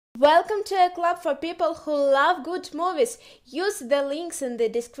Welcome to a club for people who love good movies. Use the links in the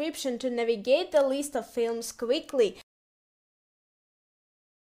description to navigate the list of films quickly.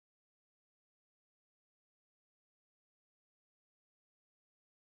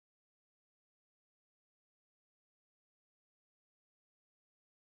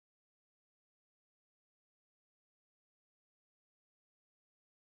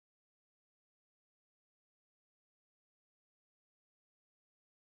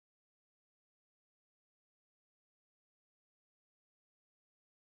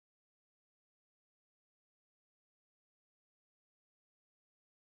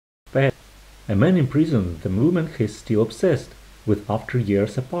 Spades. A man imprisoned at the moment he's still obsessed with after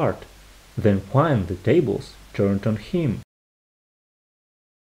years apart. Then find the tables turned on him.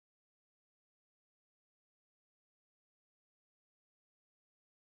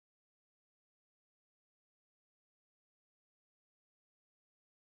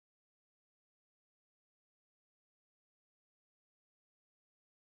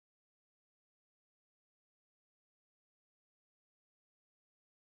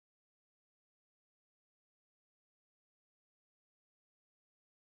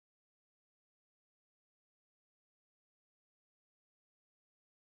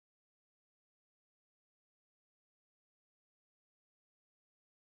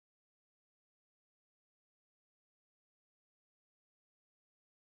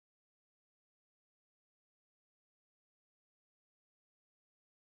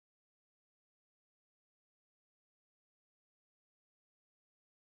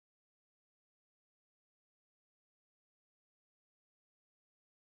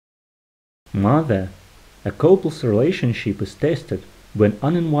 Mother. A couple's relationship is tested when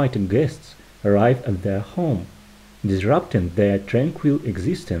uninvited guests arrive at their home, disrupting their tranquil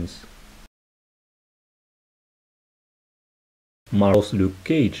existence. Marvel's Luke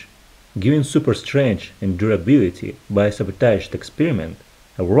Cage. Given super strength and durability by a sabotaged experiment,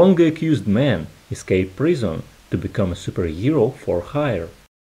 a wrongly accused man escaped prison to become a superhero for hire.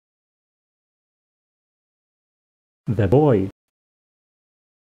 The Boy.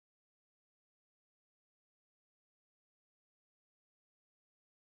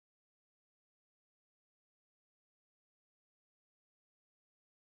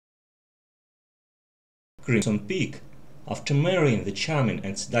 Crimson Peak. After marrying the charming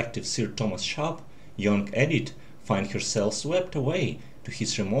and seductive Sir Thomas Sharp, young Edith finds herself swept away to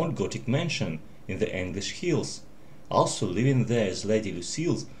his remote Gothic mansion in the English hills, also living there as Lady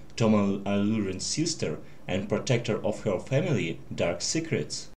Lucille's Tom alluring sister and protector of her family dark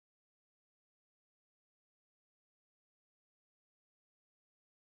secrets.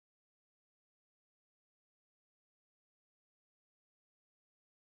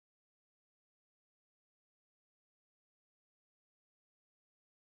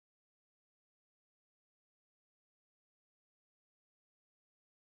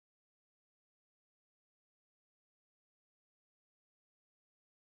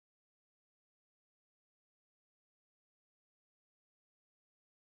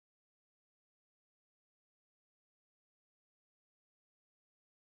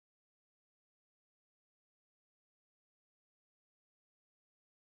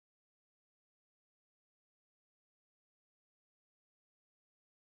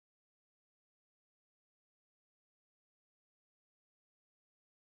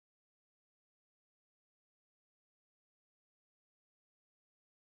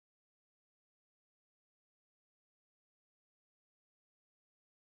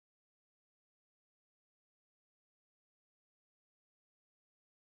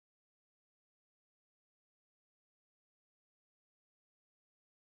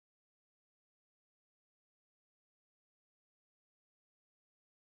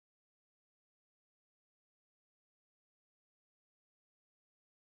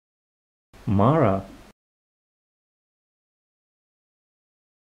 Mara.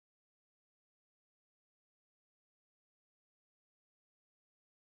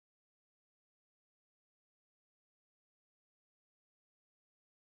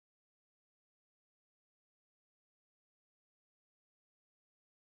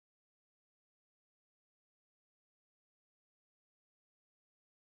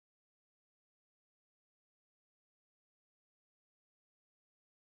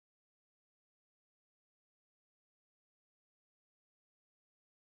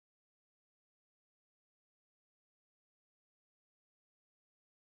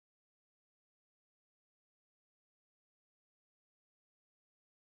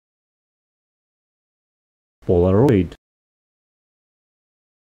 Polaroid.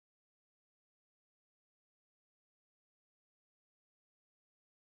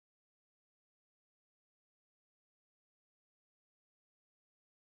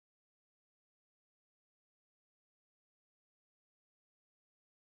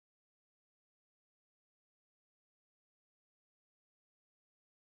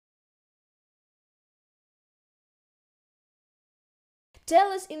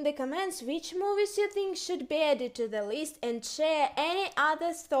 Tell us in the comments which movies you think should be added to the list and share any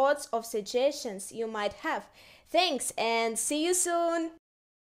other thoughts or suggestions you might have. Thanks and see you soon!